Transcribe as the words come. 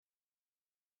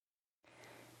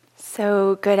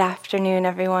So, good afternoon,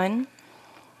 everyone.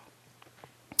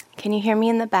 Can you hear me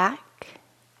in the back?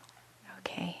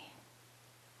 Okay.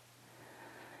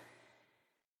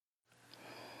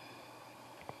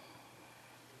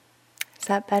 Is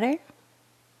that better?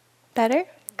 Better?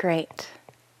 Great.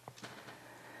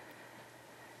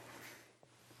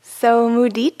 So,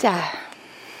 mudita.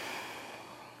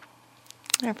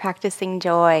 We're practicing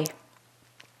joy.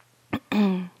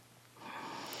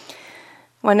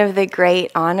 One of the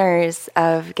great honors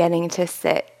of getting to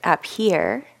sit up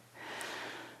here,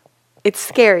 it's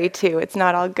scary too, it's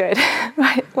not all good,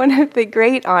 but one of the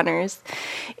great honors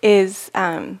is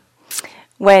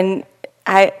when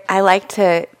I like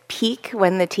to peek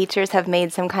when the teachers have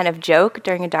made some kind of joke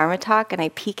during a Dharma talk, and I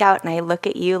peek out and I look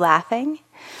at you laughing.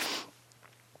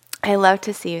 I love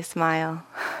to see you smile.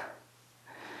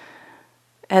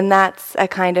 And that's a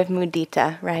kind of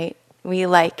mudita, right? We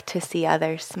like to see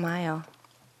others smile.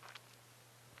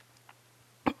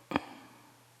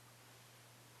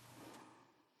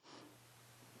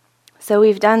 So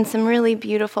we've done some really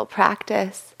beautiful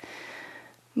practice,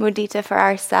 mudita for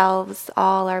ourselves,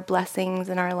 all our blessings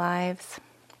in our lives.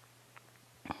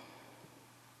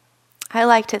 I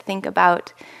like to think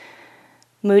about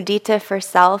mudita for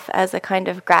self as a kind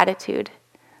of gratitude.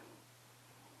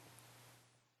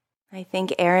 I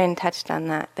think Aaron touched on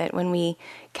that when we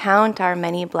count our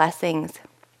many blessings,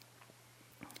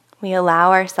 we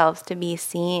allow ourselves to be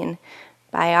seen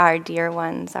by our dear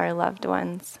ones, our loved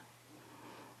ones.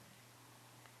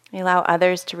 We allow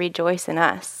others to rejoice in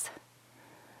us.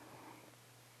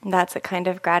 And that's a kind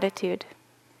of gratitude.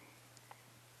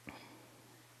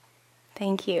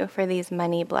 Thank you for these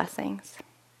many blessings.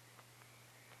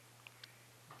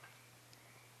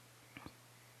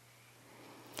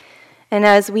 And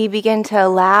as we begin to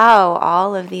allow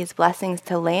all of these blessings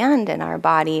to land in our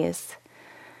bodies,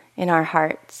 in our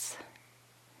hearts,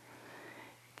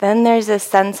 then there's a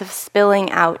sense of spilling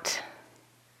out.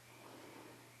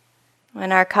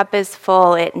 When our cup is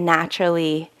full, it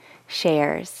naturally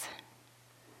shares.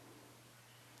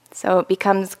 So it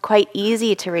becomes quite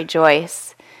easy to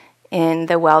rejoice in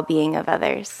the well-being of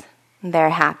others, their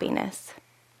happiness.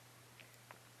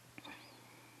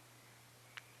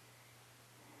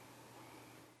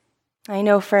 I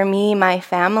know for me, my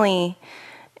family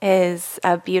is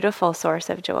a beautiful source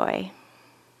of joy.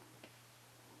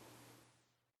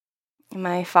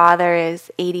 My father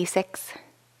is 86.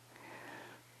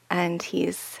 And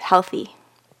he's healthy.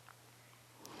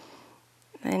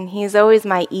 And he's always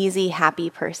my easy, happy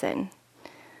person.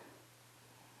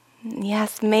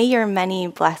 Yes, may your many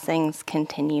blessings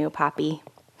continue, Poppy.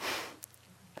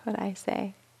 That's what I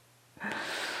say.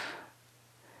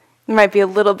 There might be a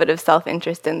little bit of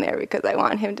self-interest in there because I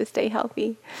want him to stay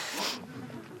healthy.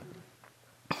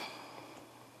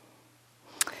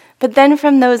 But then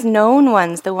from those known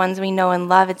ones, the ones we know and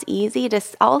love, it's easy to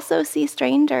also see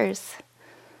strangers.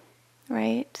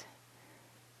 Right?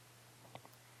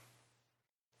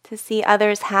 To see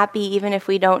others happy even if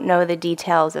we don't know the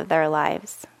details of their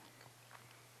lives.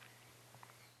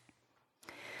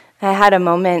 I had a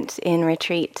moment in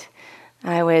retreat.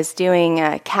 I was doing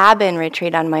a cabin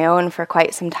retreat on my own for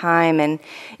quite some time, and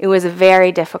it was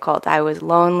very difficult. I was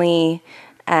lonely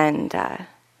and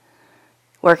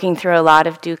working through a lot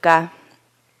of dukkha.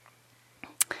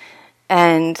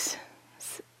 And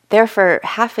there for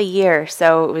half a year,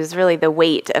 so it was really the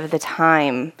weight of the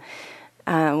time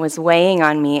was weighing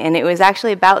on me. And it was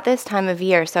actually about this time of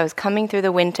year, so I was coming through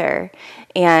the winter,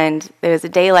 and there was a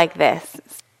day like this.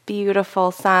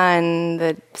 Beautiful sun,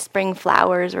 the spring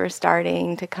flowers were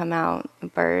starting to come out,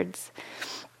 birds.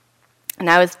 And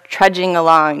I was trudging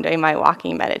along doing my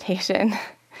walking meditation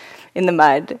in the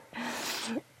mud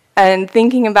and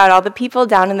thinking about all the people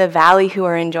down in the valley who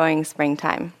were enjoying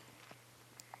springtime.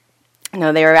 You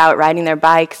know, they were out riding their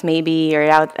bikes maybe, or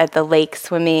out at the lake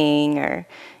swimming, or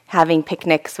having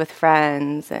picnics with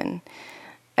friends. And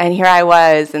here I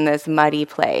was in this muddy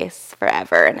place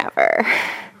forever and ever.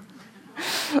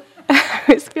 I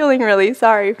was feeling really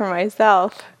sorry for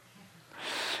myself.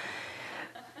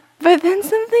 But then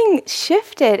something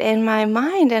shifted in my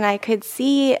mind, and I could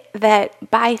see that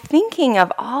by thinking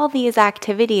of all these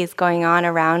activities going on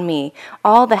around me,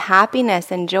 all the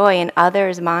happiness and joy in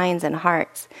others' minds and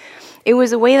hearts, it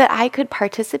was a way that I could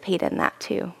participate in that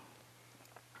too.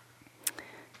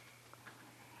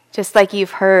 Just like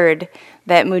you've heard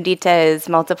that mudita is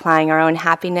multiplying our own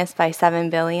happiness by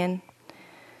 7 billion,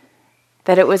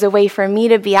 that it was a way for me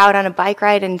to be out on a bike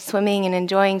ride and swimming and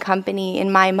enjoying company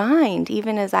in my mind,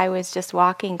 even as I was just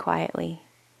walking quietly.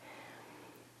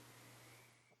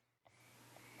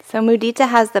 So mudita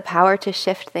has the power to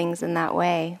shift things in that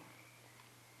way.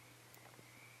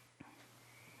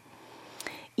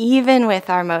 even with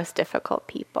our most difficult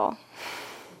people.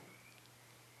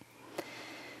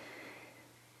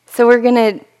 So we're going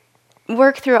to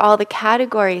work through all the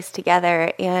categories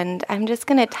together, and I'm just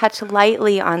going to touch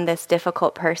lightly on this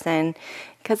difficult person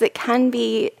because it can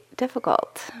be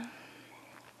difficult.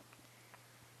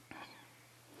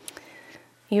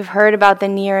 You've heard about the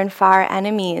near and far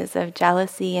enemies of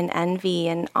jealousy and envy,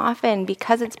 and often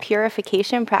because it's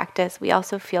purification practice, we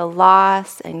also feel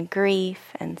loss and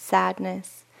grief and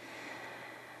sadness.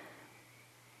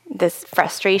 This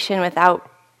frustration without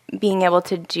being able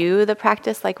to do the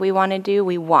practice like we want to do.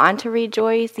 We want to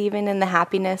rejoice even in the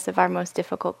happiness of our most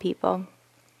difficult people.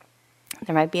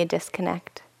 There might be a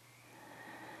disconnect.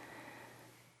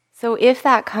 So if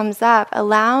that comes up,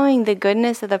 allowing the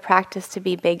goodness of the practice to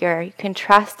be bigger, you can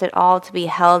trust it all to be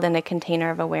held in a container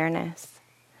of awareness.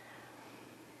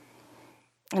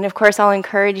 And of course, I'll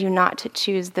encourage you not to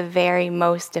choose the very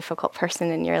most difficult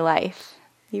person in your life,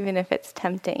 even if it's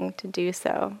tempting to do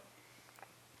so.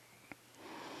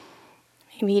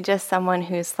 Maybe just someone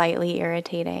who's slightly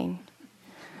irritating.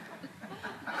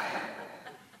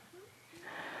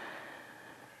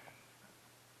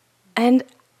 And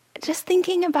just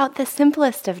thinking about the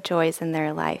simplest of joys in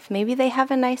their life. Maybe they have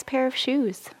a nice pair of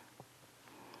shoes.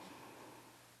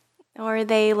 Or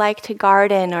they like to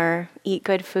garden or eat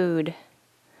good food.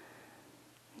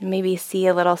 Maybe see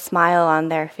a little smile on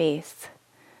their face.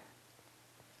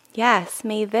 Yes,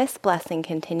 may this blessing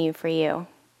continue for you.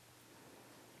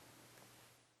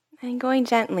 And going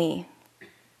gently.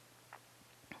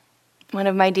 One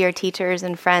of my dear teachers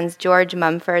and friends, George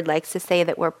Mumford, likes to say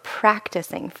that we're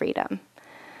practicing freedom.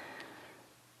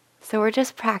 So we're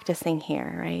just practicing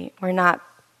here, right? We're not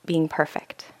being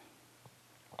perfect.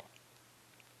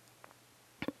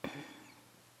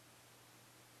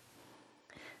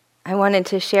 I wanted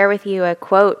to share with you a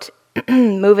quote,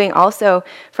 moving also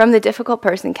from the difficult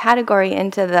person category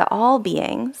into the all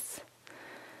beings.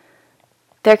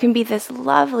 There can be this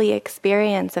lovely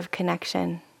experience of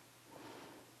connection.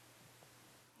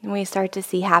 And we start to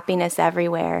see happiness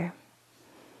everywhere,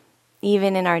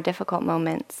 even in our difficult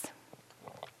moments.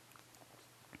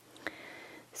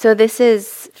 So this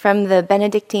is from the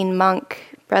Benedictine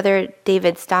monk, Brother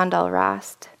David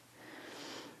Stendhal-Rast.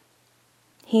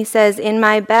 He says, "In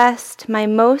my best, my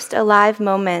most alive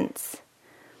moments,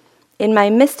 in my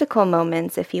mystical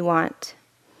moments, if you want,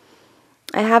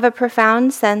 I have a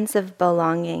profound sense of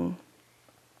belonging.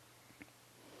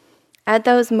 At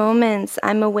those moments,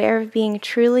 I'm aware of being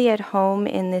truly at home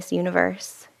in this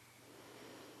universe.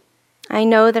 I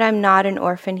know that I'm not an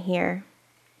orphan here.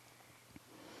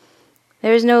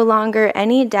 There is no longer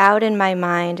any doubt in my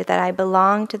mind that I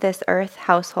belong to this earth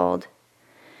household,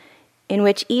 in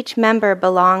which each member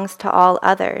belongs to all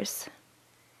others.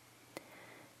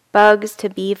 Bugs to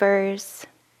beavers,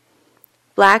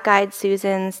 black-eyed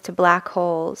Susans to black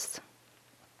holes,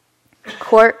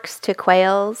 quarks to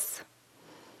quails,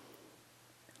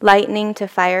 lightning to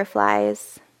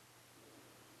fireflies,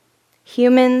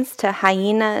 humans to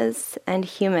hyenas and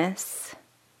humus.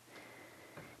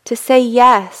 To say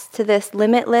yes to this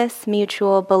limitless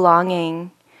mutual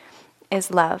belonging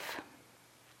is love."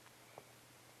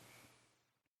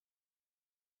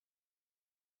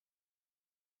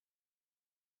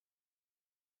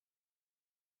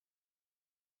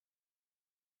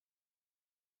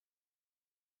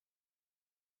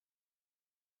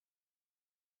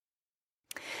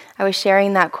 I was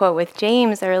sharing that quote with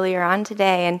James earlier on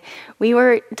today, and we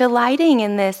were delighting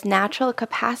in this natural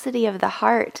capacity of the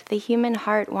heart. The human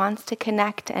heart wants to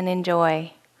connect and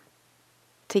enjoy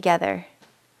together.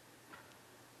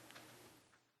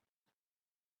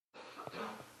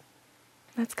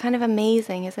 That's kind of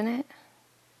amazing, isn't it?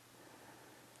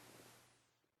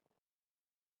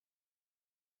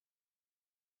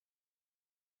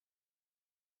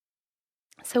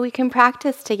 So we can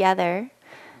practice together.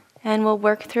 And we'll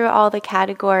work through all the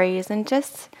categories and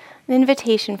just an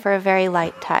invitation for a very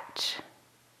light touch.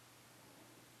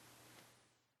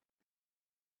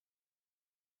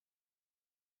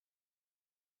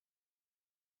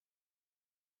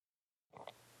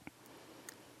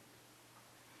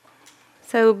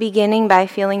 So beginning by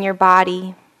feeling your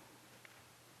body.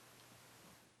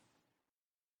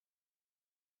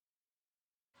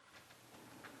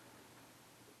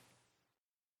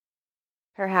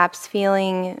 Perhaps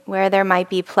feeling where there might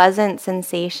be pleasant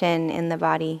sensation in the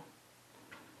body.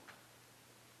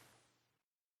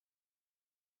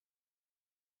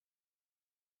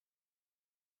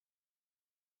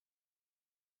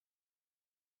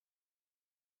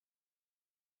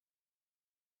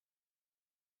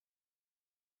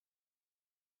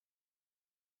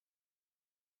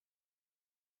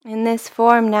 In this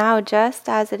form now, just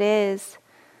as it is,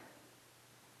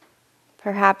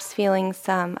 perhaps feeling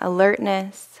some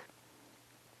alertness,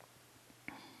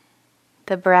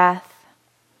 the breath,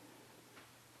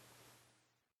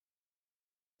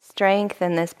 strength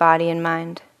in this body and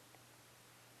mind.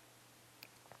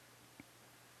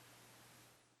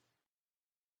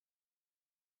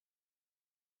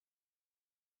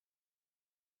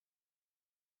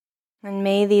 And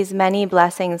may these many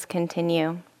blessings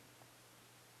continue.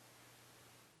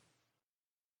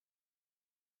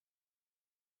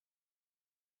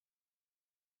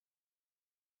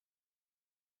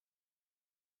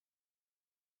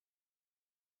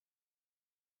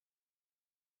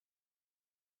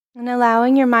 And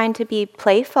allowing your mind to be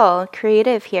playful,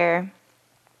 creative here,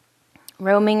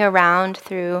 roaming around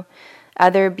through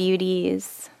other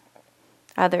beauties,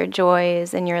 other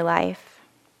joys in your life.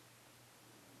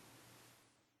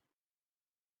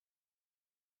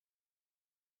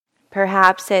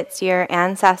 Perhaps it's your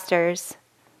ancestors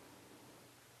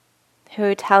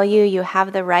who tell you you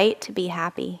have the right to be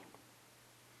happy.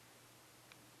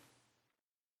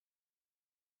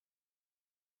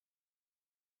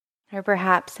 Or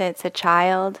perhaps it's a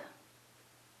child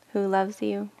who loves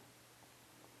you.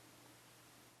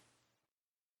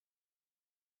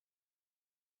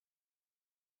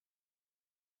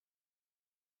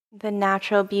 The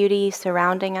natural beauty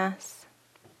surrounding us.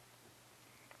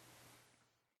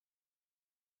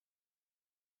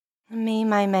 May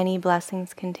my many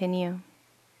blessings continue.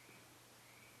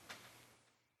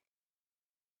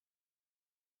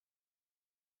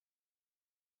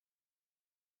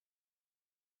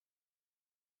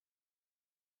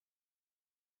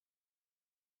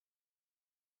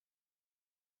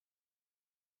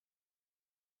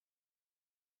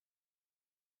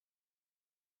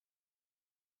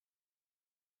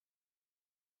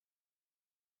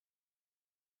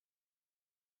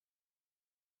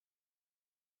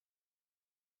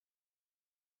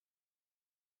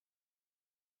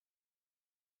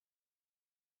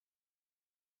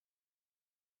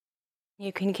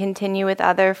 You can continue with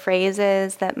other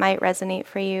phrases that might resonate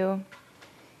for you.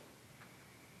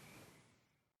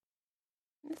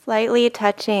 Slightly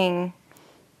touching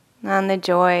on the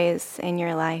joys in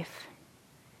your life.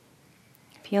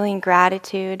 Feeling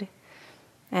gratitude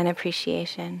and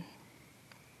appreciation.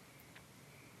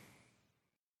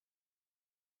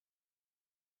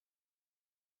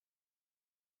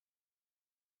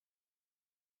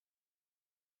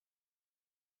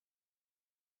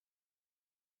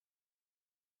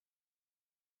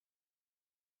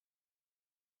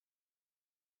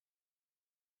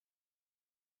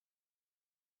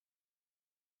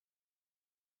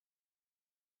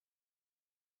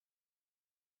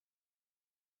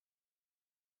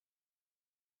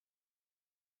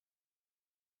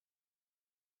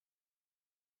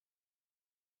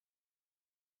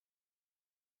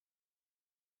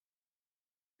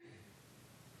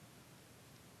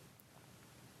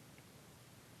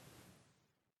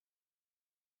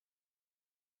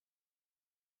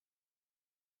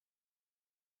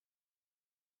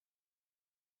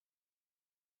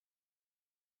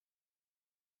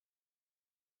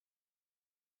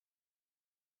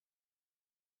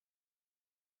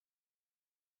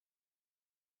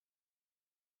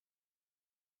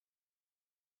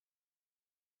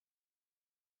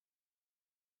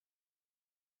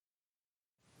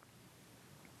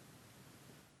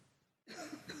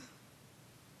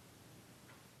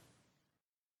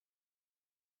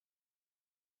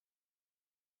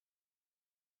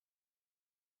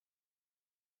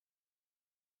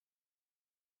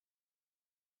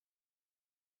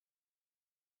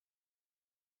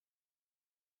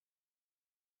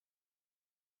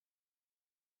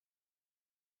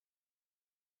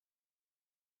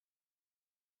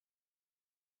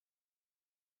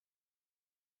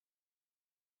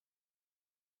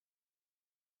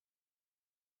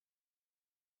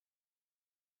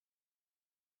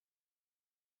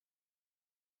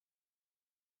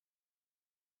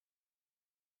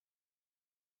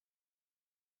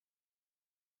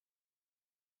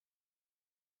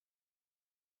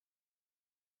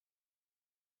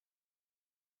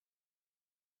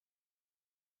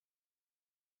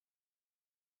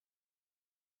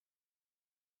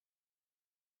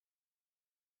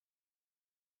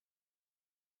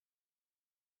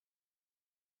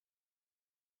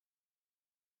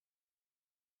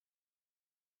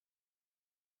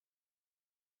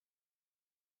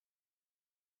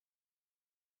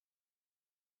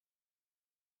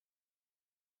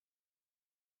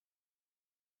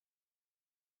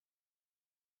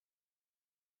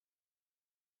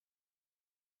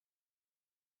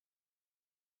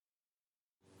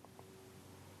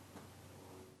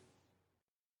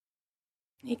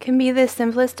 It can be the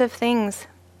simplest of things.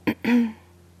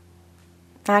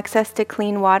 Access to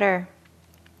clean water,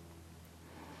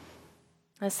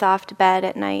 a soft bed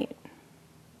at night,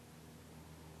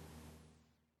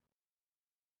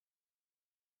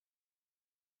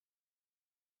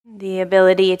 the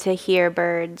ability to hear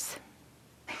birds.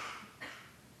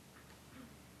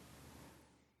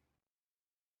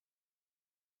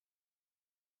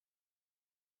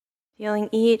 Feeling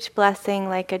each blessing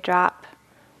like a drop,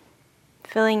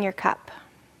 filling your cup.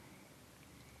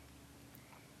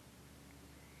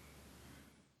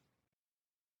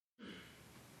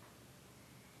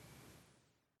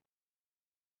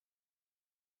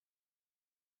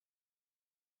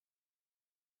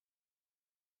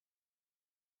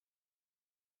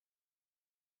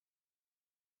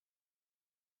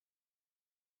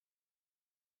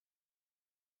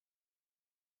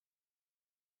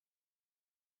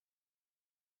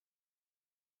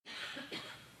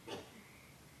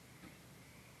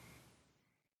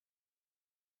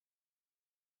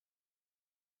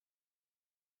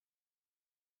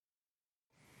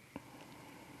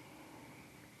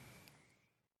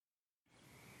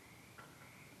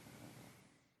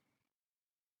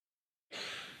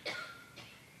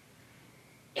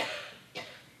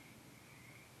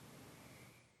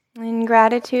 In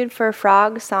gratitude for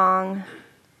frog song,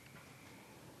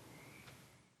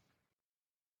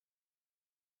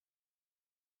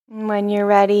 when you're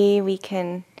ready, we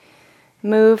can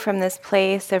move from this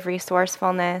place of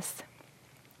resourcefulness,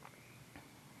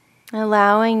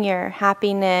 allowing your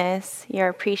happiness, your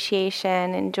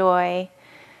appreciation and joy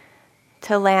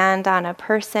to land on a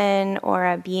person or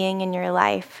a being in your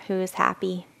life who is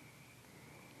happy.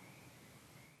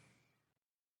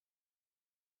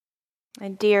 A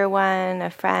dear one,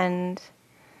 a friend.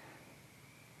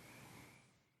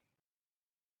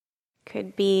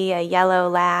 Could be a yellow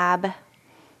lab.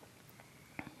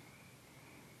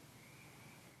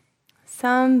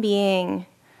 Some being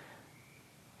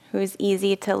who's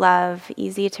easy to love,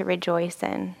 easy to rejoice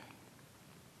in.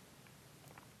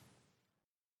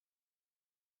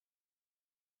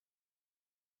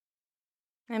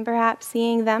 And perhaps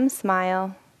seeing them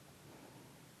smile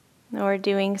or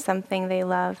doing something they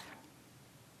love.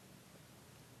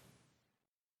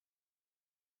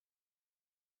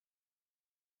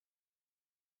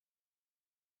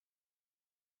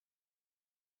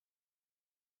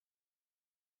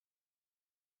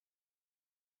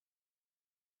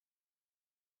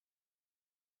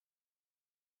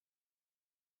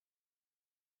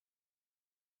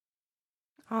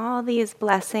 All these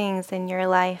blessings in your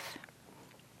life,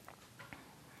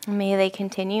 may they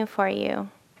continue for you.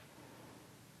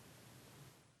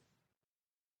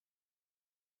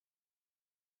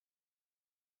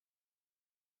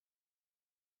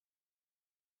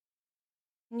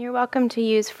 And you're welcome to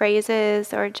use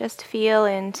phrases or just feel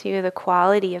into the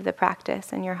quality of the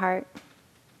practice in your heart.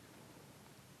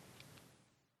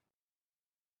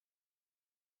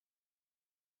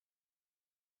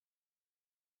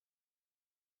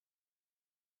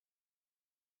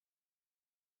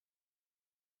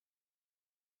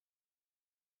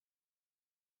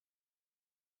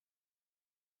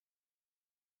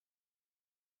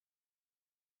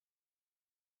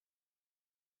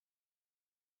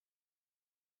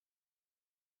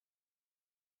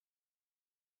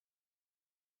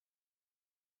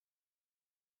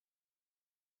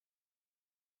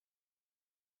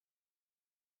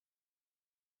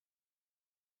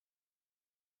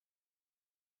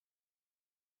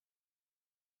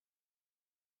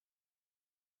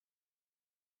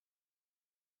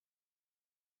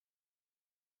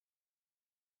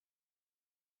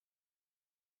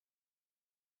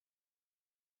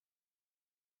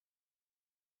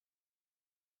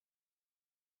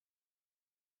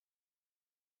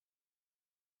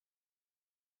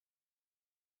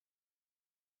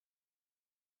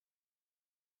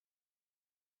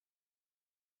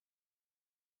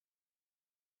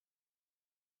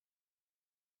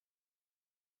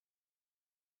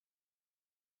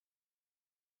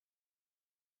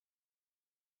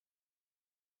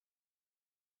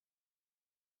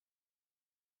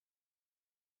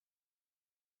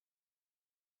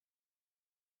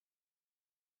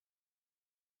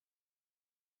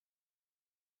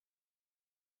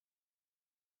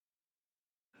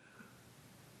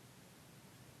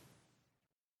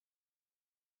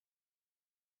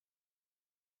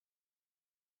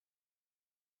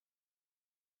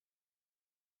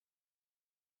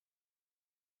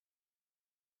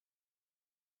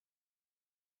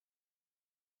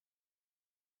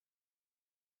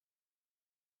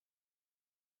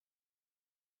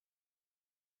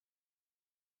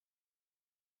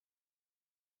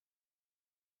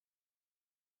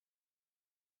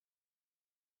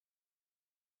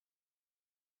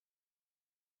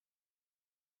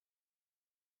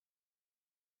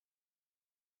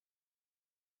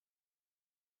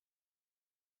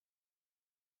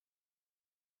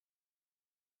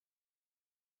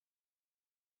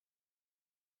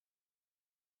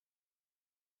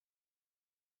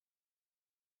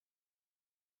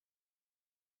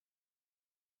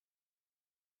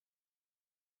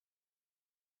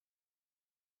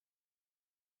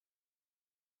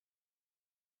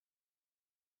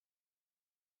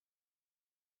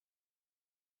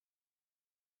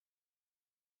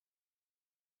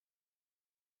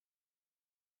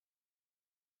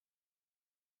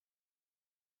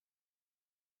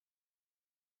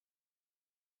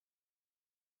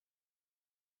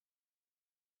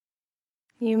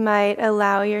 You might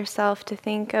allow yourself to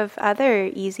think of other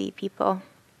easy people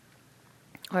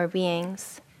or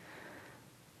beings.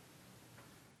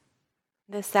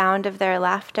 The sound of their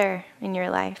laughter in your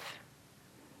life.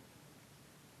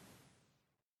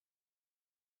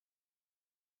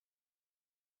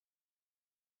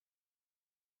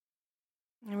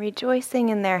 And rejoicing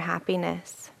in their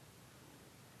happiness.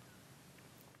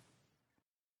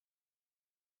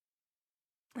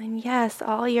 And yes,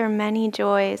 all your many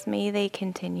joys, may they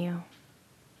continue.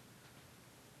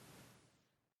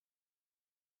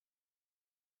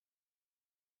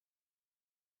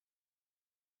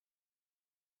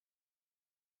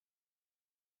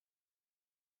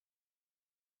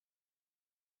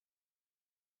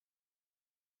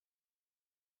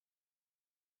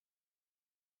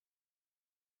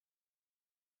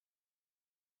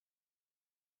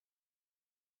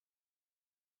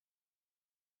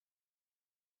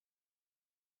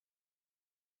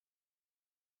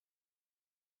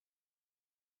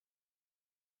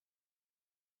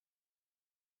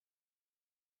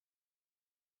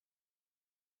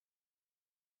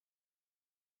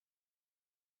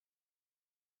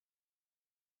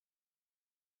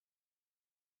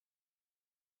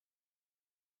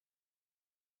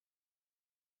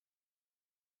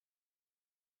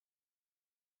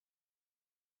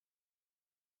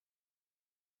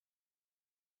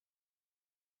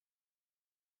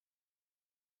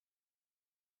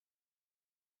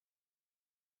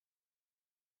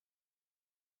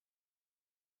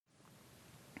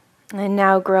 And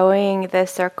now growing the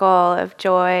circle of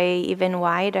joy even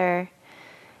wider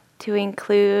to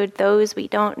include those we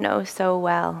don't know so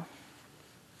well.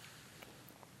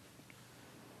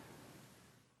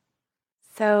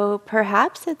 So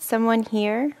perhaps it's someone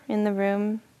here in the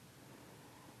room.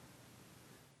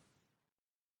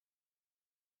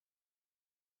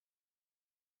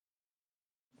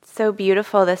 It's so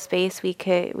beautiful, the space we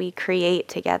create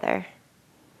together.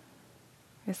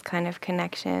 This kind of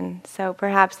connection. So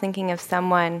perhaps thinking of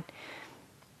someone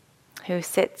who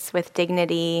sits with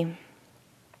dignity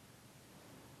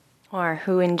or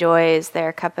who enjoys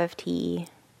their cup of tea.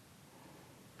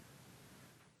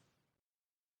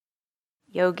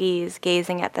 Yogis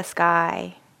gazing at the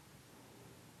sky.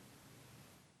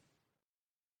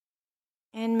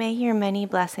 And may your many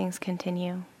blessings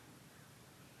continue.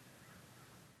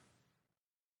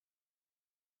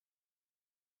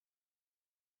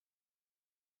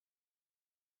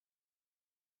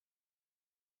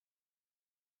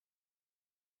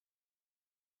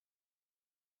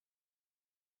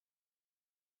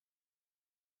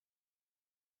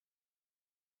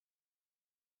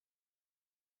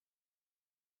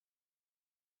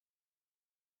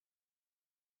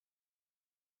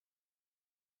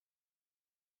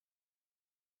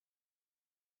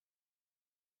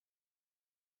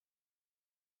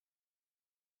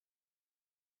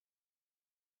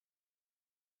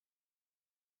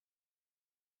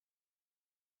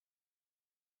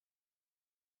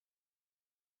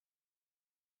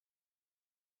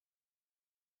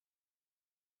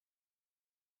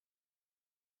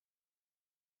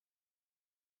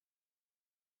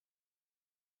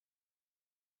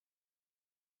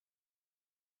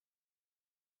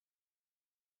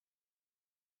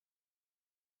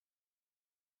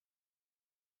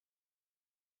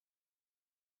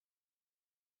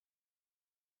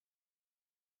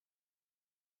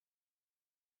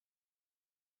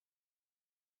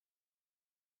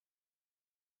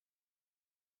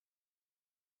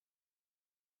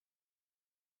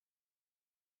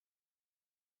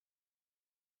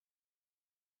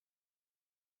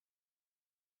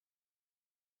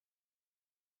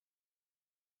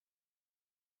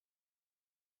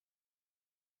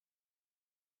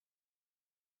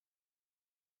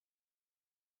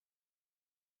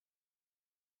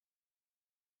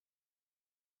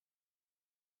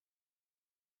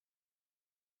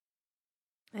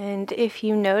 And if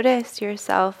you notice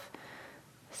yourself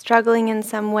struggling in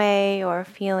some way or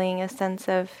feeling a sense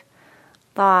of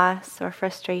loss or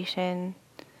frustration,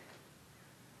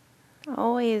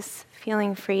 always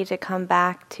feeling free to come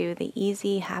back to the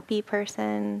easy, happy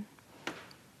person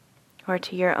or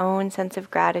to your own sense of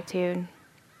gratitude.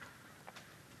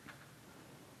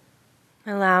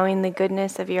 Allowing the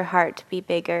goodness of your heart to be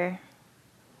bigger.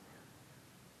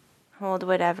 Hold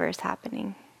whatever's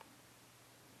happening.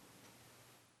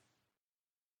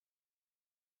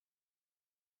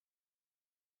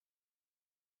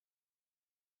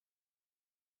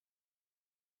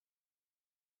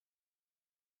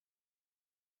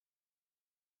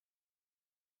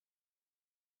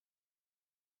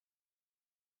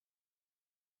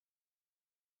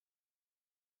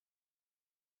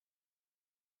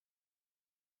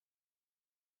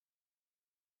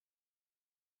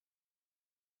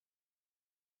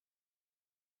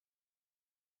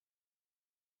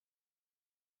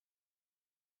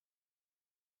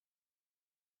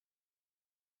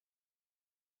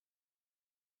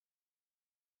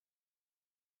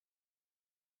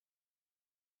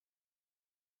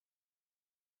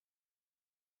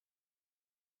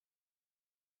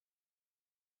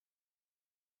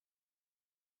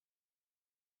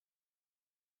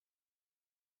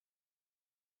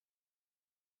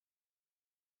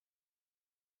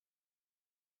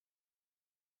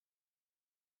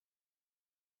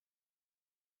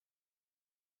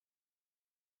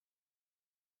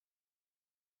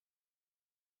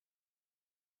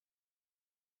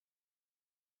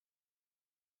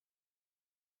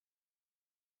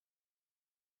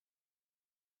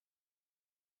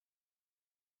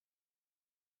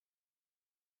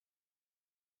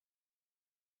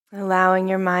 allowing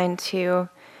your mind to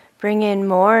bring in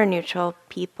more neutral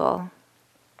people.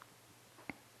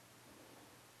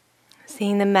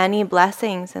 Seeing the many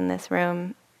blessings in this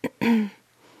room.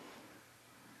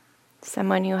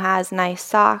 Someone who has nice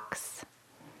socks.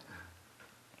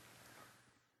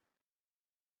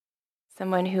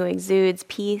 Someone who exudes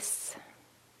peace.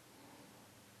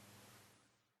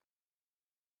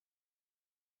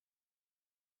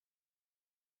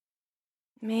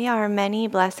 May our many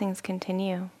blessings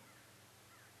continue.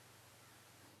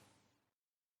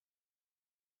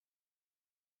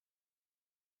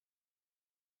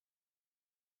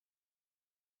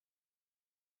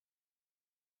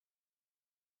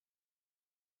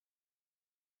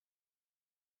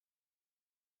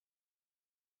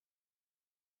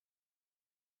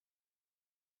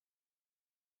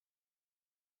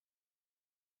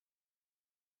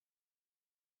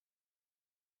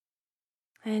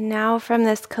 And now from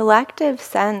this collective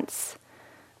sense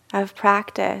of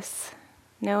practice,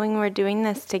 knowing we're doing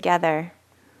this together,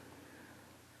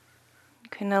 you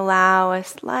can allow a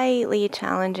slightly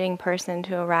challenging person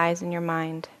to arise in your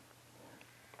mind.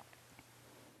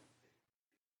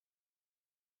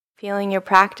 Feeling your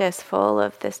practice full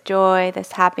of this joy,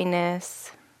 this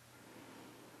happiness,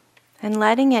 and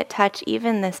letting it touch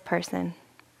even this person.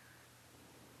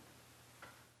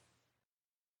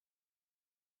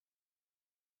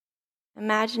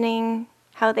 Imagining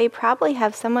how they probably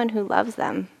have someone who loves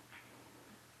them.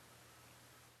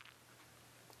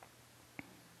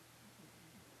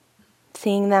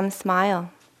 Seeing them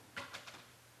smile.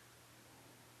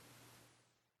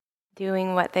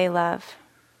 Doing what they love.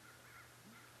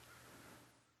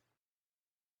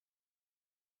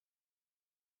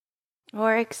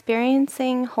 Or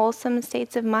experiencing wholesome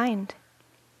states of mind.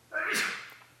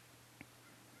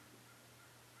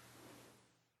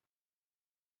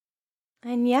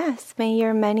 And yes, may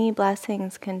your many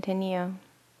blessings continue.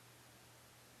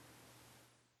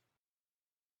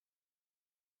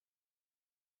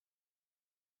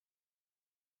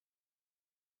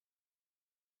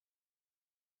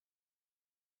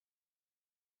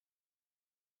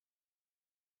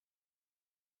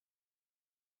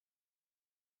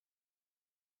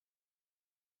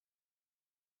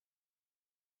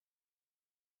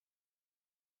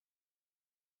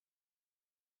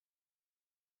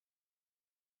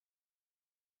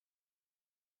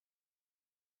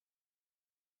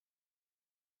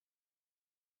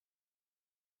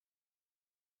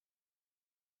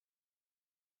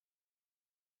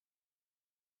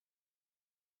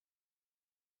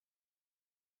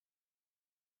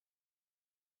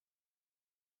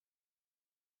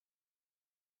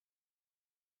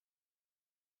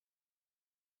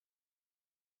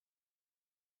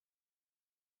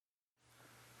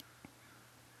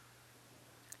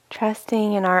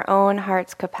 Trusting in our own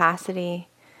heart's capacity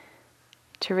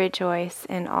to rejoice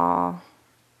in all.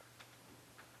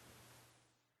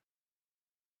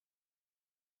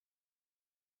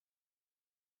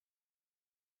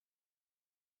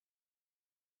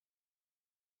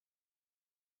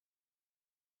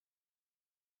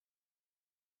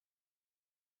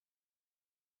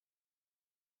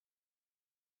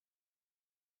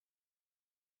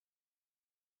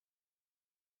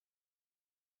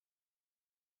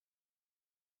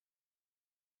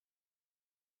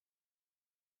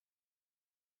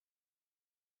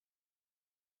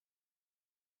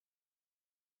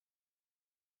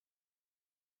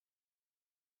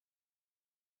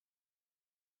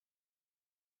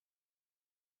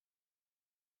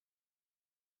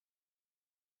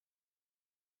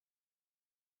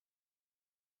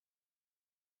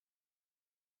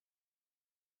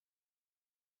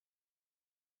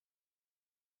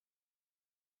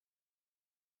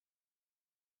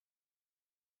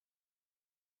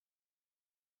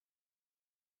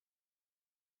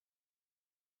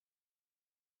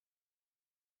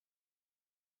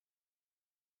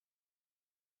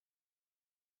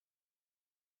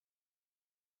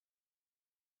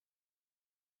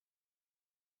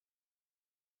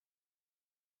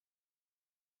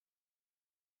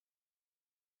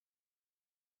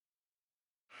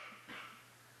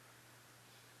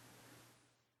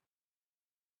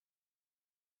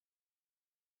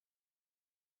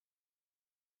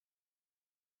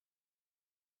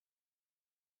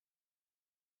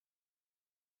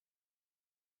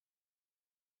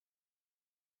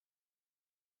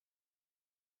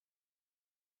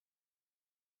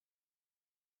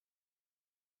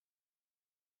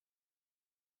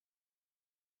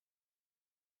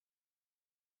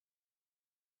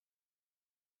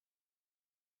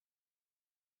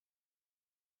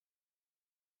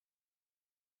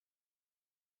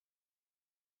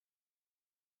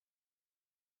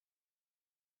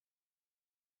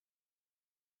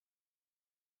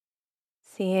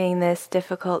 Seeing this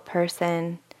difficult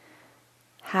person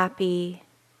happy,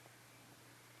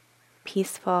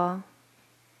 peaceful.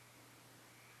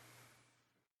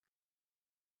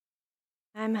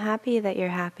 I'm happy that you're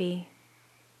happy.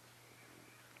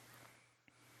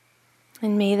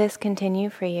 And may this continue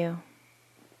for you.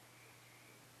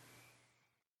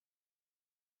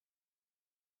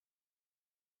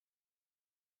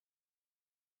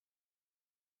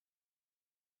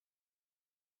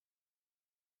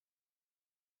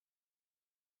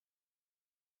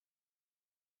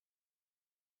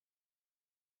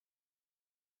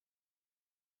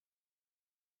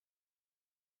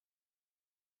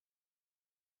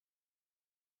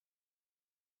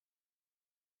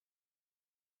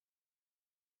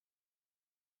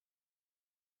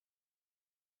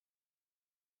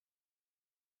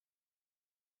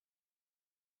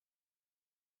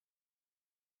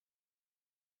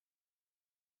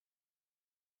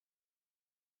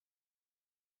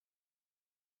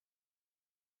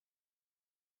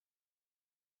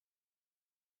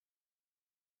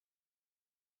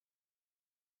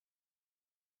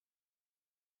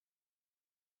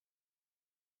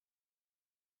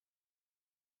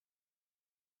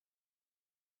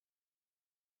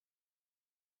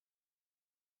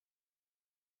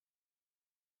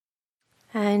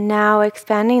 And now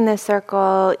expanding the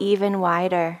circle even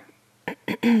wider.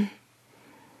 And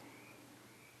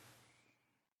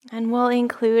we'll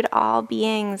include all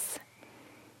beings.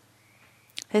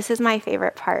 This is my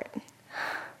favorite part.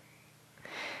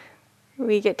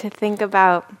 We get to think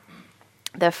about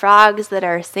the frogs that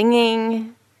are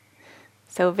singing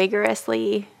so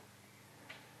vigorously,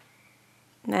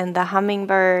 and the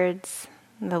hummingbirds,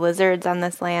 the lizards on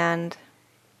this land.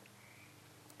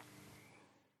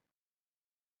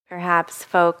 Perhaps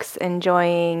folks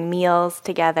enjoying meals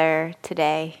together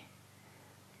today.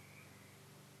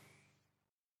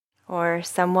 Or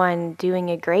someone doing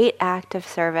a great act of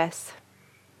service.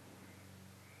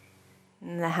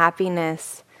 And the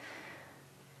happiness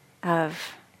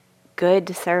of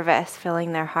good service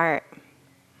filling their heart.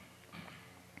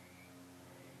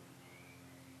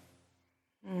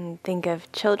 And think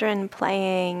of children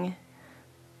playing,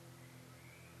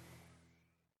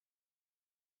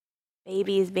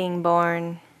 babies being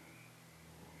born.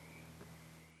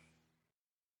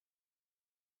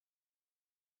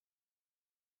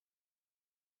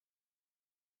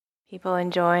 People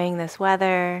enjoying this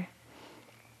weather,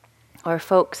 or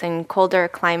folks in colder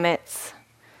climates,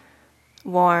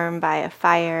 warm by a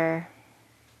fire.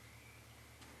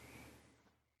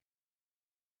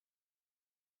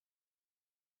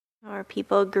 Or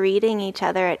people greeting each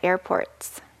other at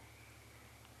airports.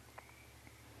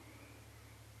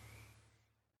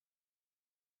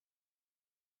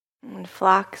 And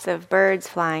flocks of birds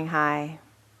flying high.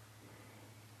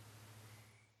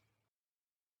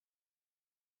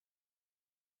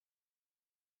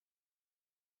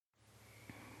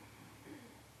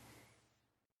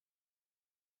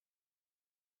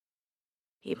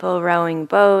 People rowing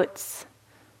boats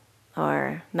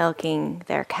or milking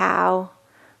their cow.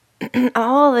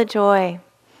 All the joy.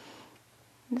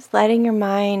 Just letting your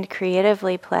mind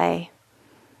creatively play.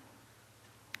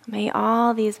 May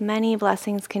all these many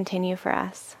blessings continue for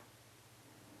us.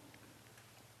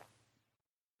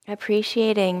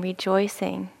 Appreciating,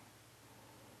 rejoicing,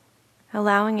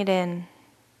 allowing it in.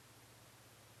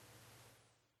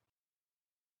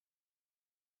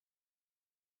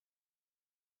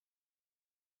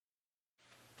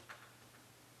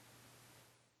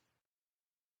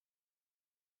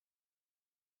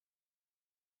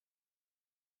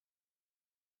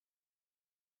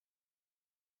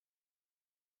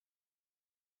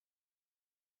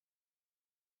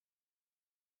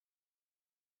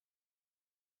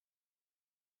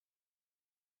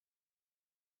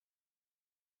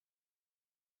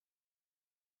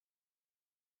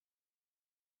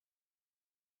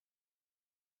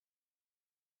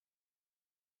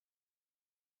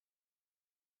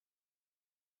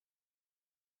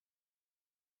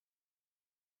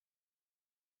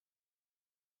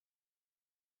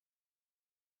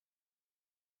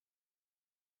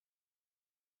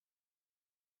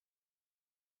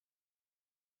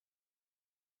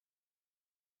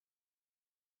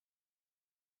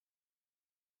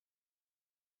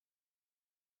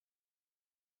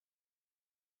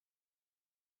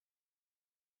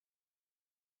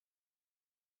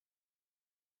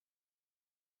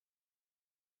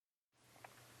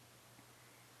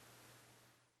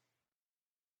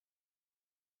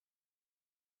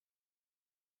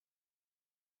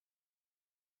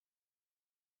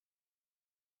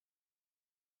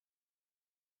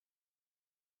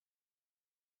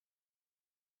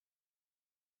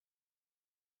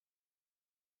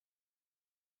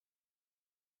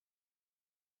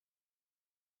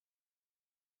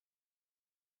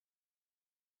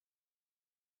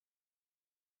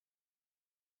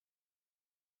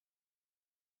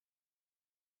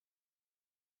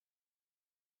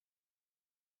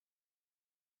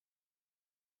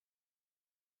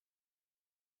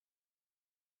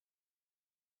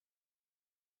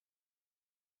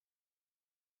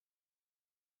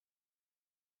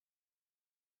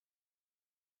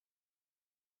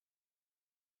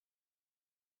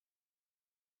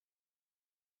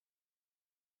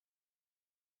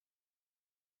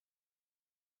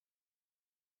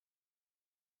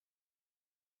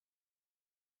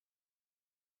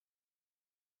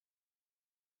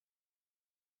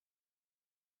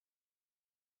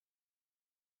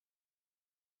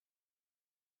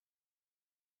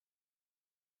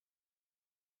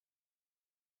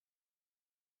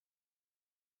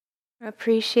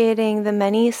 Appreciating the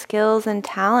many skills and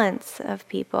talents of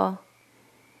people.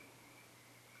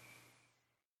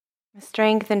 The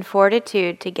strength and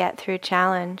fortitude to get through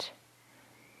challenge.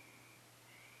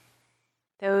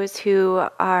 Those who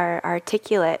are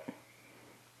articulate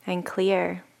and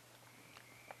clear.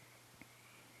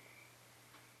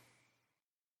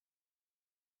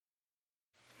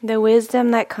 The wisdom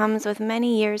that comes with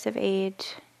many years of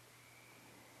age.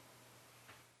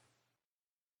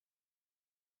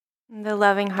 The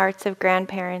loving hearts of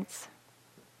grandparents.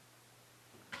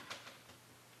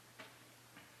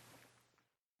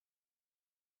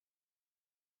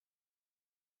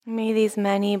 May these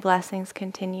many blessings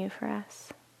continue for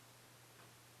us.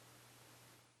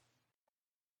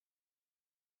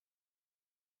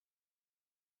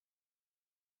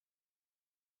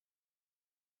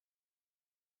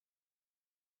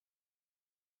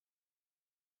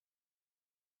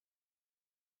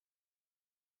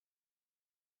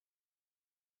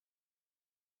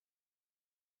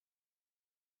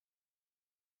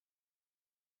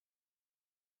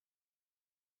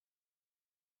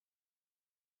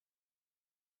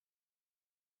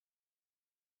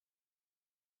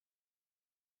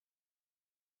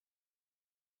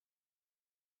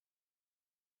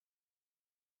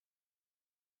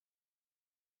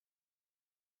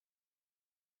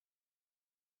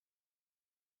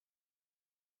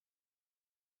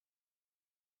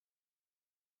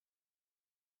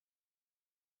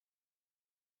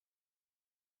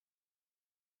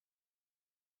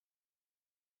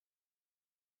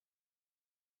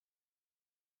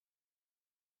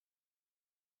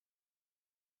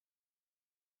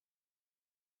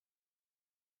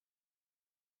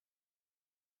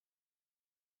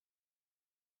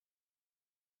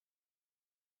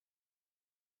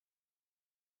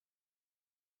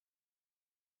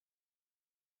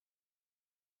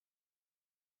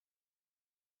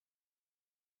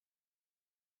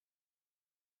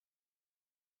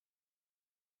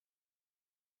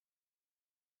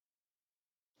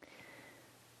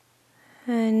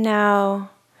 And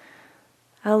now,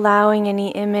 allowing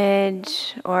any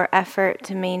image or effort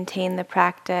to maintain the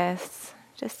practice,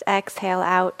 just exhale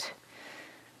out,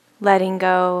 letting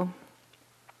go,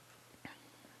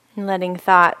 and letting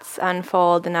thoughts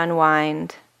unfold and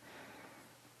unwind,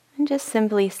 and just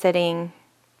simply sitting,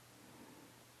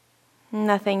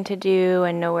 nothing to do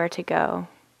and nowhere to go.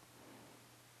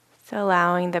 So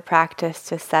allowing the practice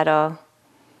to settle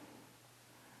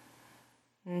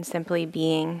and simply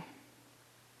being.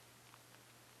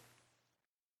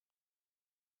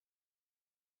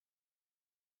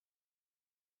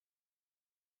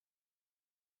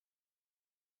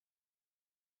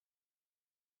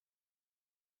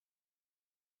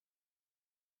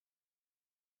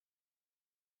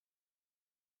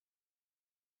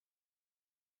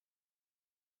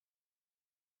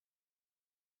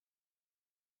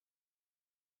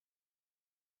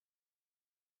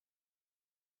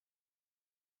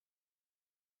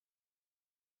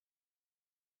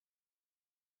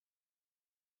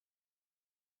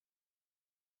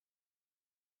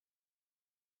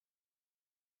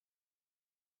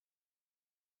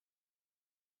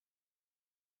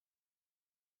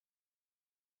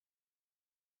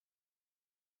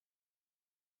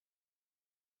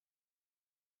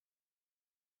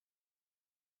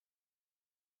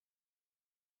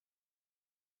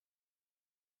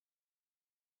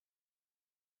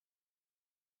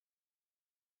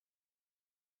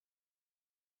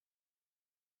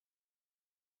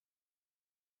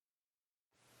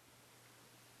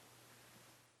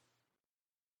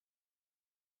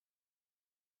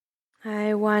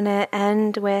 I want to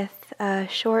end with a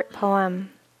short poem.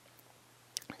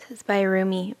 This is by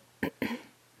Rumi.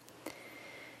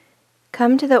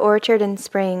 Come to the orchard in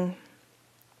spring.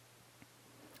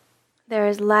 There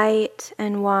is light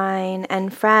and wine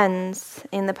and friends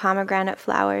in the pomegranate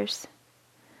flowers.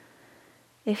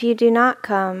 If you do not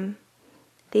come,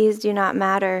 these do not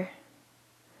matter.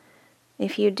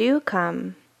 If you do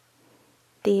come,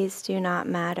 these do not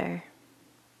matter.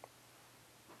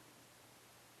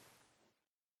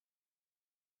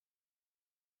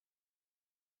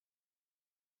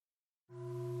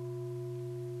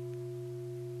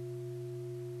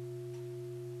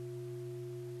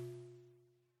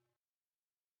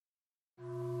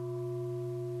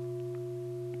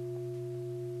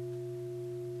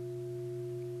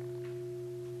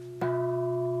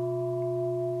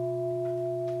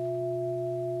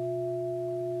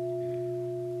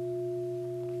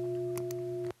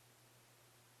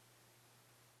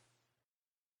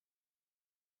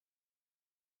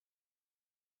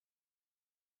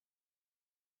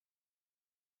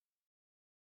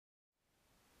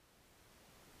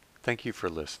 Thank you for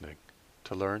listening.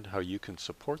 To learn how you can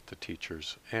support the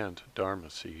teachers and Dharma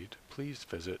Seed, please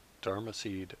visit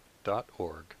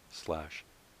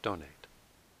dharmaseed.org/donate.